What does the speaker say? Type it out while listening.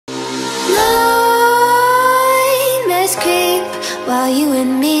creep while you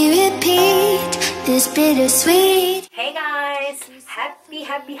and me repeat this bittersweet. Hey guys,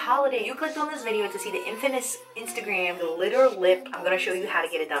 happy holiday. You clicked on this video to see the infamous Instagram glitter lip. I'm gonna show you how to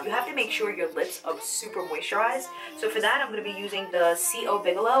get it done. You have to make sure your lips are super moisturized. So for that, I'm gonna be using the CO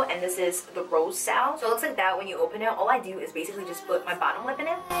Bigelow, and this is the Rose Sal. So it looks like that when you open it. All I do is basically just put my bottom lip in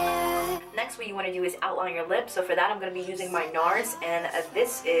it. Next, what you wanna do is outline your lip. So for that, I'm gonna be using my NARS, and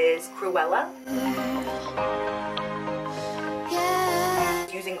this is Cruella.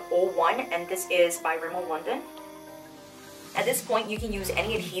 Using 01, and this is by Rimmel London. At this point, you can use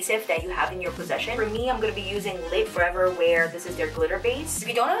any adhesive that you have in your possession. For me, I'm going to be using Lit Forever, where this is their glitter base. If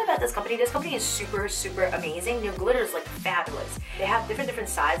you don't know about this company is super amazing. Their glitter is like fabulous. They have different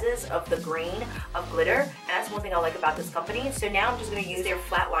sizes of the grain of glitter, and that's one thing I like about this company. So now I'm just going to use their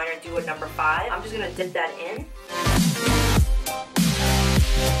flat liner, do a number 5. I'm just going to dip that in.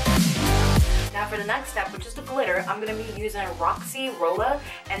 Now for the next step, which is the glitter, I'm going to be using Roxy Rolla,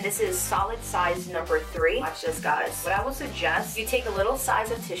 and this is solid size number 3. Watch this, guys. What I would suggest, you take a little size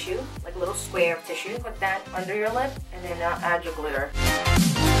of tissue, like a little square of tissue, put that under your lip, and then now add your glitter.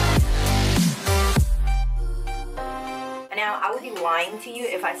 Now, I would be lying to you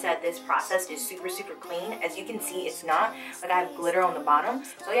if I said this process is super clean. As you can see, it's not. Like, I have glitter on the bottom.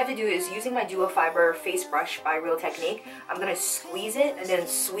 So all you have to do is, using my Duo Fiber face brush by Real Technique, I'm going to squeeze it and then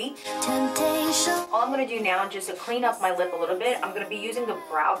sweep. All I'm going to do now, just to clean up my lip a little bit, I'm going to be using the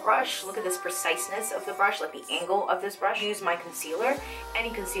brow brush. Look at this preciseness of the brush, like the angle of this brush. Use my concealer. Any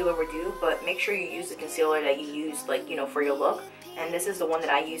concealer would do, but make sure you use the concealer that you use, like, you know, for your look. And this is the one that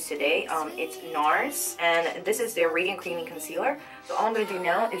I use today. It's NARS, and this is their Radiant Creamy Concealer. So all I'm going to do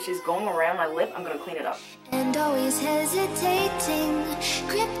now is just going around my lip, I'm going to clean it up. And always hesitating,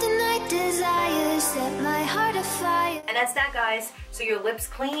 kryptonite desires set my heart afire. And that's that, guys. So your lip's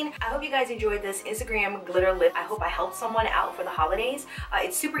clean. I hope you guys enjoyed this Instagram glitter lip. I hope I helped someone out for the holidays.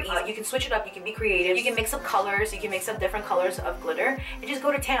 It's super easy. You can switch it up, you can be creative, you can mix up colors, you can mix up different colors of glitter, and just go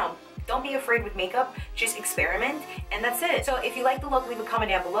to town. Don't be afraid with makeup, just experiment, and that's it. So if you like the look, leave a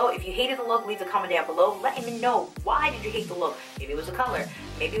comment down below. If you hated the look, leave a comment down below. Let me know, why did you hate the look? Maybe it was the color,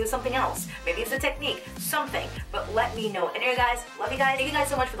 maybe it was something else, maybe it's the technique, something, but let me know. And anyway, guys, love you guys. Thank you guys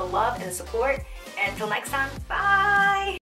so much for the love and the support, and until next time, bye!